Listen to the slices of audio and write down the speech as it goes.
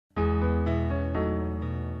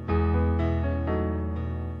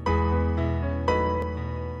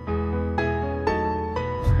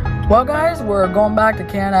Well, guys, we're going back to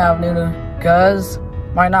Cannon Avenue because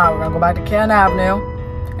why not? We're gonna go back to Cannon Avenue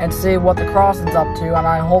and see what the crossing's up to, and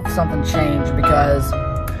I hope something changed because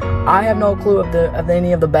I have no clue if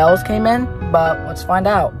any of the bells came in, but let's find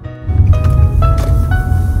out.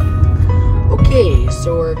 Okay,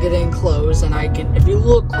 so we're getting close, and if you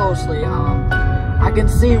look closely, I can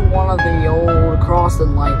see one of the old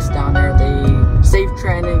crossing lights down there, the safe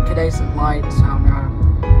transit cadescent lights down there.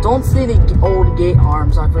 Don't see the old gate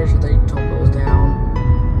arms. I'm pretty sure they took those down.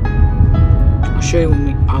 I'll show you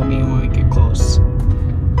when we get close.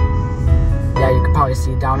 Yeah, you can probably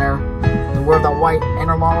see down there where the white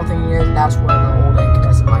intermodal thing is. That's where the old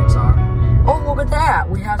incandescent lights are. Oh, look at that!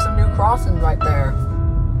 We have some new crossings right there.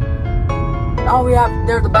 Oh,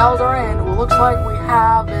 there the bells are in. What looks like we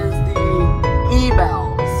have is the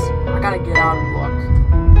E-bells. I gotta get out and look.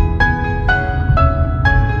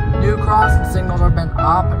 New crossing signals have been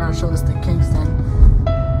up. I gotta show this to Kingston.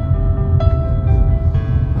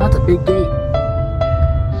 That's a big gate.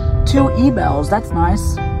 2 E-bells, that's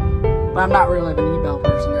nice. But I'm not really an E-bell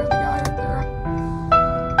person. There's the guy right there.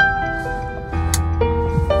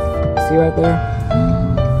 See right there?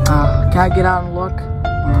 Can I get out and look?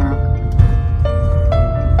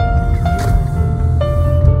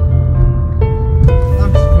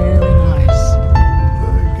 Looks very nice.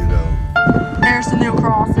 Get out. There's the new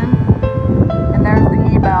crossing. And there's the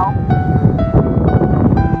E-bell.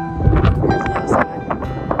 Here's the other side.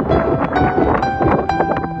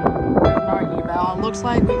 There's our E-bell. It looks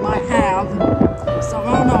like we might have some.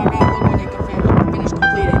 Oh no, I gotta look when they can finish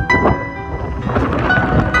completing.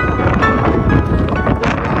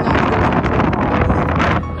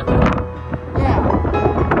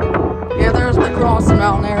 Yeah, there's the crossing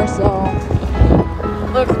down there, so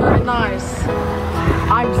looks very nice.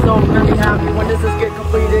 I'm so really happy. When does this get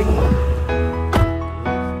completed?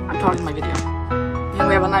 I'm talking my video. And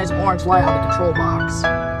we have a nice orange light on the control box.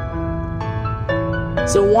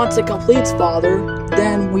 So once it completes, Father,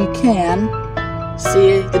 then we can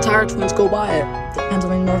see the Tire Twins go by it. The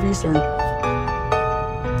Pennsylvania Northeastern.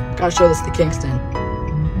 Gotta show this to Kingston.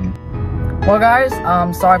 Well, guys,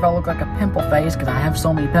 sorry if I look like a pimple face because I have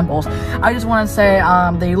so many pimples. I just want to say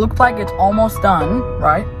they look like it's almost done,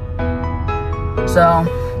 right? So,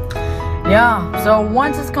 yeah. So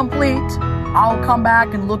once it's complete, I'll come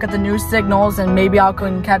back and look at the new signals, and maybe I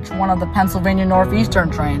can catch one of the Pennsylvania Northeastern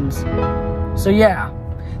trains. So yeah.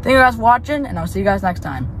 Thank you guys for watching, and I'll see you guys next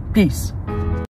time. Peace.